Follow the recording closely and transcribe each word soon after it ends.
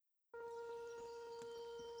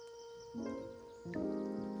Hello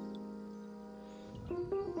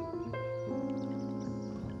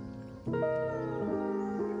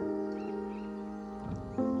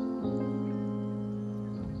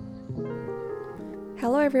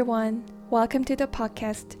everyone, welcome to the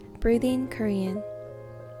podcast Breathing Korean.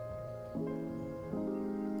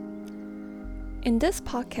 In this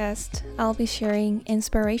podcast, I'll be sharing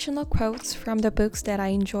inspirational quotes from the books that I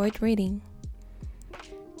enjoyed reading.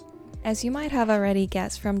 As you might have already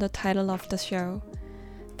guessed from the title of the show,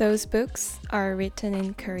 those books are written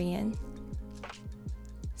in Korean.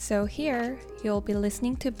 So here, you'll be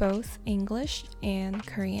listening to both English and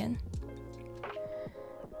Korean.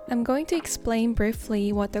 I'm going to explain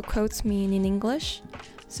briefly what the quotes mean in English,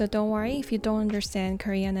 so don't worry if you don't understand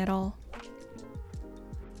Korean at all.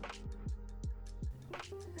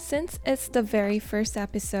 Since it's the very first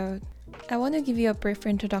episode, I want to give you a brief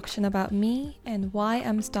introduction about me and why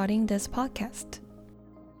I'm starting this podcast.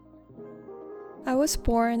 I was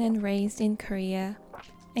born and raised in Korea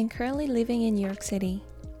and currently living in New York City.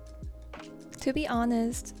 To be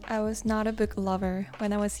honest, I was not a book lover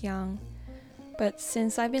when I was young. But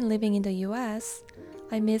since I've been living in the US,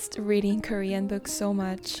 I missed reading Korean books so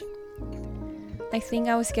much. I think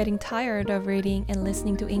I was getting tired of reading and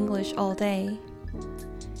listening to English all day.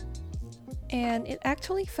 And it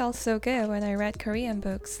actually felt so good when I read Korean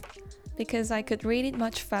books, because I could read it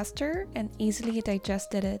much faster and easily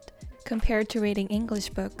digested it compared to reading English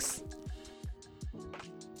books.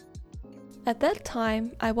 At that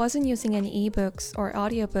time, I wasn't using any ebooks or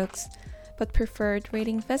audiobooks, but preferred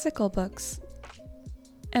reading physical books.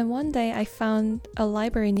 And one day I found a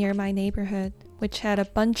library near my neighborhood which had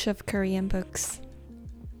a bunch of Korean books.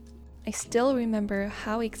 I still remember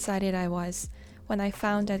how excited I was when I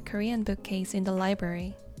found that Korean bookcase in the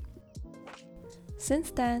library.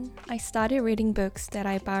 Since then, I started reading books that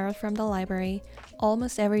I borrowed from the library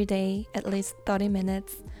almost every day, at least 30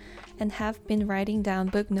 minutes, and have been writing down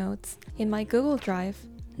book notes in my Google Drive,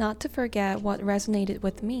 not to forget what resonated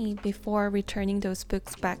with me before returning those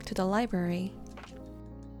books back to the library.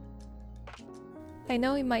 I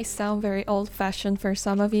know it might sound very old-fashioned for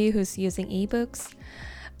some of you who's using ebooks,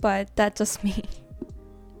 but that's just me,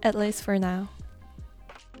 at least for now.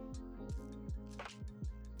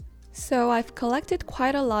 So I've collected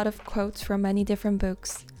quite a lot of quotes from many different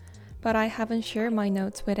books, but I haven't shared my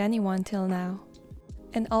notes with anyone till now,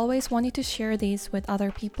 and always wanted to share these with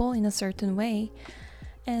other people in a certain way,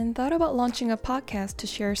 and thought about launching a podcast to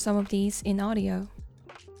share some of these in audio.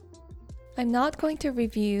 I'm not going to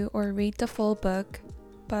review or read the full book,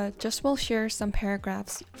 but just will share some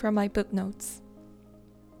paragraphs from my book notes.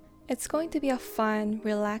 It's going to be a fun,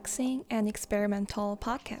 relaxing, and experimental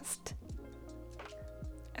podcast.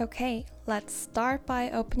 Okay, let's start by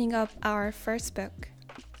opening up our first book.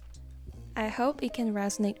 I hope it can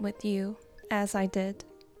resonate with you, as I did.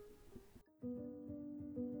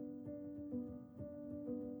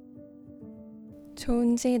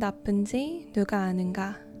 좋은지 나쁜지 누가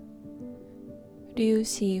아는가? Ryu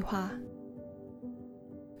Si-hwa.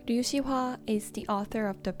 Ryu Si-hwa is the author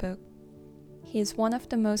of the book. He is one of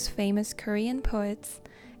the most famous Korean poets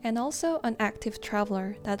and also an active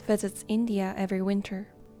traveler that visits India every winter.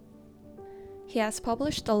 He has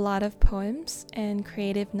published a lot of poems and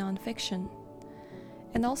creative nonfiction,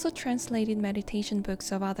 and also translated meditation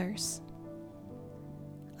books of others.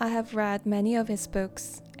 I have read many of his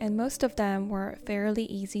books, and most of them were fairly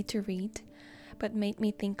easy to read, but made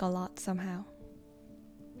me think a lot somehow.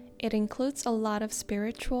 It includes a lot of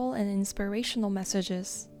spiritual and inspirational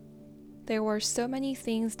messages. There were so many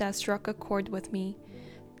things that struck a chord with me,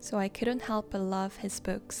 so I couldn't help but love his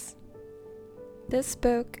books. This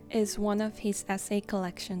book is one of his essay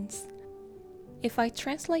collections. If I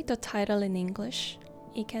translate the title in English,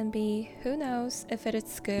 it can be "Who knows if it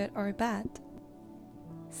is good or bad?"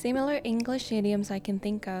 Similar English idioms I can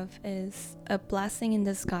think of is "a blessing in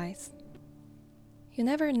disguise." You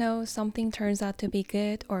never know something turns out to be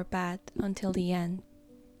good or bad until the end.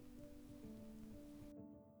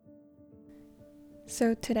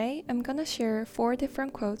 So today I'm gonna share 4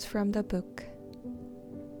 different quotes from the book.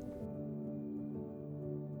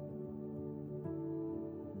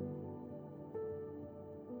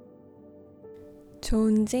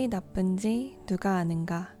 좋은지 나쁜지 누가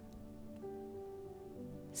아는가?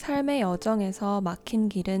 삶의 여정에서 막힌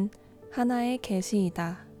길은 하나의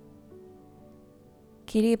계시이다.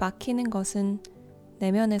 길이 막히는 것은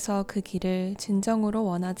내면에서 그 길을 진정으로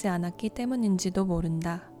원하지 않았기 때문인지도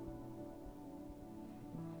모른다.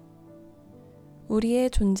 우리의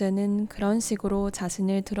존재는 그런 식으로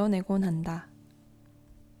자신을 드러내곤 한다.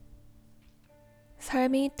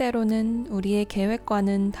 삶이 때로는 우리의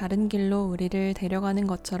계획과는 다른 길로 우리를 데려가는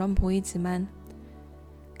것처럼 보이지만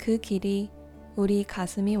그 길이 우리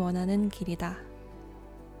가슴이 원하는 길이다.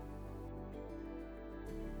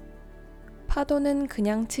 파도는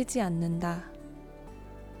그냥 치지 않는다.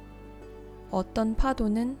 어떤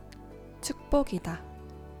파도는 축복이다.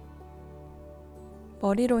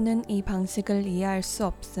 머리로는 이 방식을 이해할 수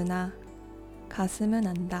없으나 가슴은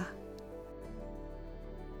안다.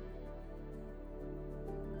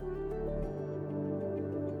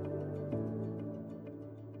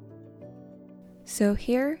 So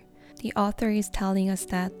here, the author is telling us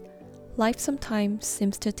that life sometimes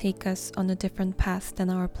seems to take us on a different path than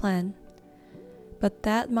our plan, but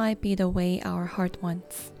that might be the way our heart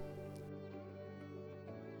wants.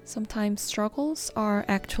 Sometimes struggles are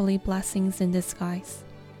actually blessings in disguise.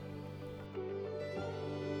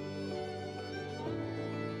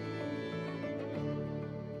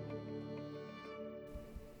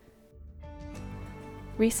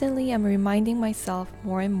 Recently, I'm reminding myself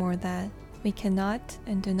more and more that we cannot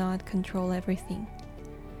and do not control everything,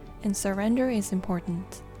 and surrender is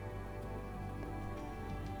important.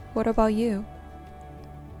 What about you?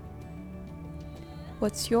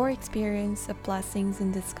 What's your experience of blessings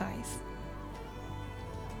in disguise?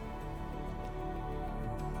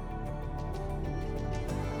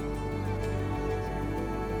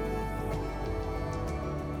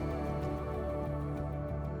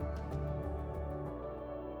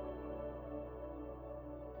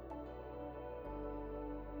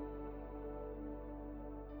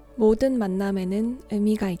 모든 만남에는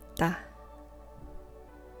의미가 있다.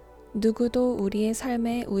 누구도 우리의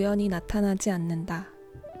삶에 우연히 나타나지 않는다.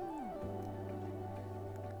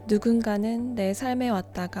 누군가는 내 삶에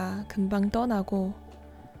왔다가 금방 떠나고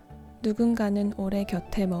누군가는 오래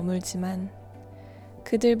곁에 머물지만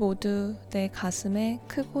그들 모두 내 가슴에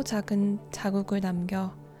크고 작은 자국을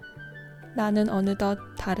남겨 나는 어느덧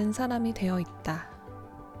다른 사람이 되어 있다.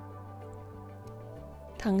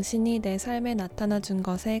 당신이 내 삶에 나타나 준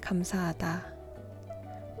것에 감사하다.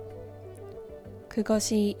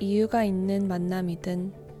 그것이 이유가 있는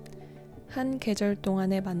만남이든 한 계절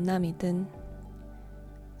동안의 만남이든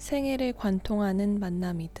생애를 관통하는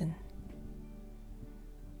만남이든.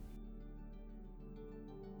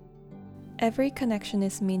 Every connection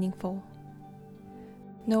is meaningful.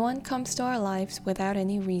 No one comes to our lives without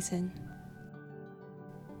any reason.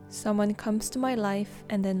 Someone comes to my life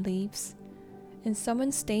and then leaves. And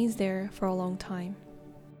someone stays there for a long time.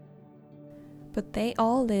 But they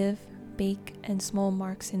all leave big and small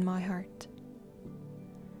marks in my heart.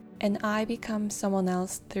 And I become someone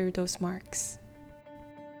else through those marks.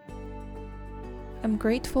 I'm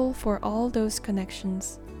grateful for all those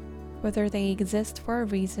connections, whether they exist for a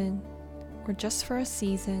reason, or just for a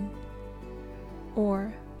season,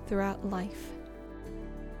 or throughout life.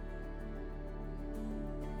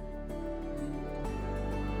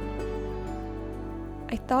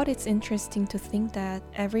 I thought it's interesting to think that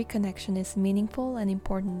every connection is meaningful and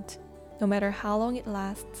important, no matter how long it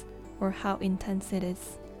lasts or how intense it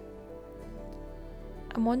is.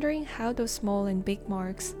 I'm wondering how those small and big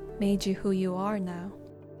marks made you who you are now.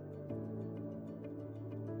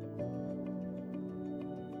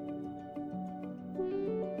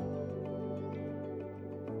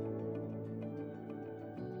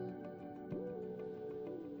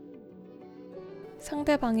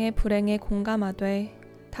 상대방의 불행에 공감하되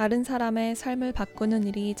다른 사람의 삶을 바꾸는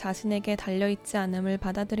일이 자신에게 달려있지 않음을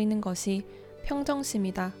받아들이는 것이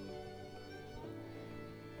평정심이다.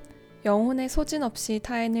 영혼의 소진 없이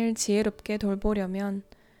타인을 지혜롭게 돌보려면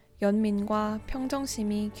연민과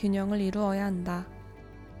평정심이 균형을 이루어야 한다.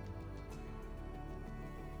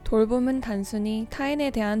 돌봄은 단순히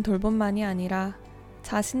타인에 대한 돌봄만이 아니라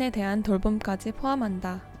자신에 대한 돌봄까지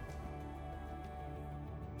포함한다.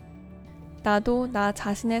 나도 나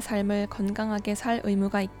자신의 삶을 건강하게 살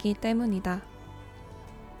의무가 있기 때문이다.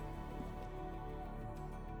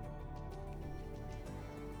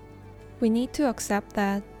 We need to accept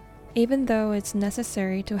that even though it's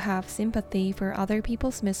necessary to have sympathy for other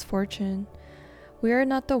people's misfortune, we are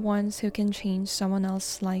not the ones who can change someone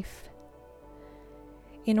else's life.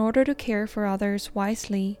 In order to care for others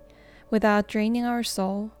wisely, without draining our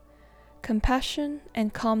soul, compassion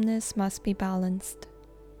and calmness must be balanced.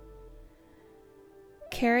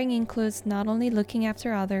 Caring includes not only looking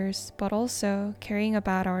after others, but also caring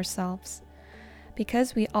about ourselves,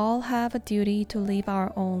 because we all have a duty to live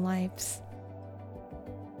our own lives.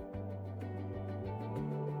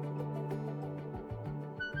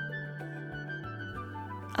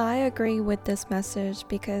 I agree with this message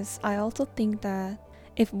because I also think that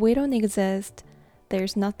if we don't exist,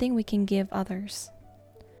 there's nothing we can give others.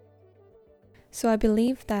 So I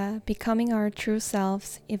believe that becoming our true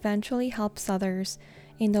selves eventually helps others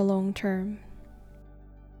in the long term.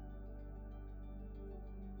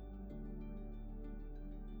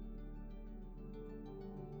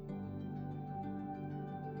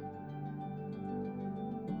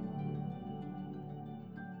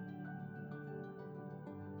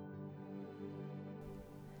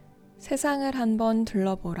 세상을 한번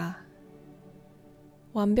둘러보라.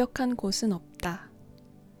 완벽한 곳은 없다.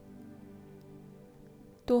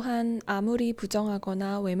 또한 아무리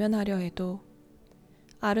부정하거나 외면하려 해도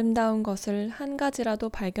아름다운 것을 한 가지라도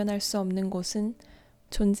발견할 수 없는 곳은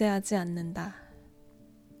존재하지 않는다.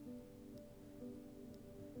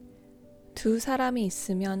 두 사람이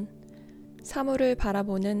있으면 사물을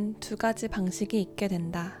바라보는 두 가지 방식이 있게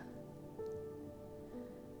된다.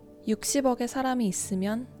 60억의 사람이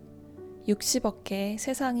있으면 60억 개의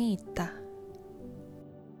세상이 있다.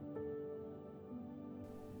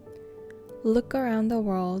 Look around the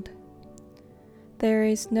world. There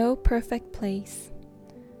is no perfect place.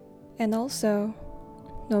 And also,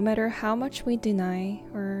 no matter how much we deny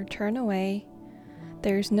or turn away,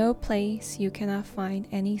 there is no place you cannot find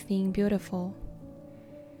anything beautiful.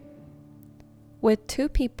 With two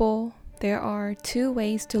people, there are two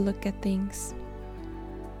ways to look at things.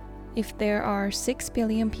 If there are 6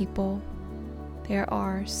 billion people, there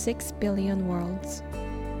are 6 billion worlds.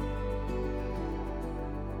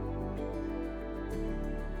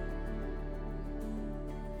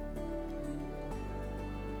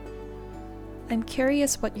 I'm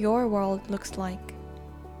curious what your world looks like.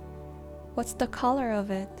 What's the color of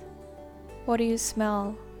it? What do you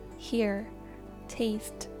smell, hear,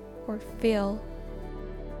 taste, or feel?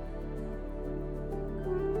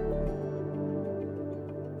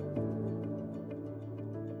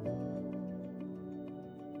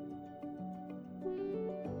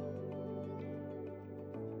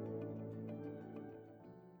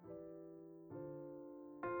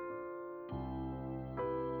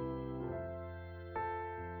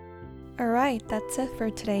 Alright, that's it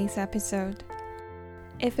for today's episode.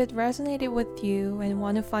 If it resonated with you and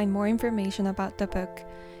want to find more information about the book,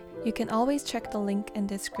 you can always check the link and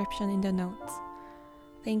description in the notes.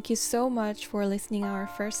 Thank you so much for listening to our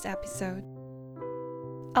first episode.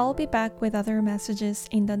 I'll be back with other messages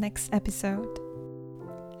in the next episode.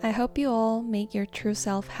 I hope you all make your true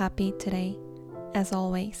self happy today, as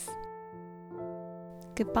always.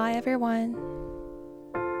 Goodbye, everyone.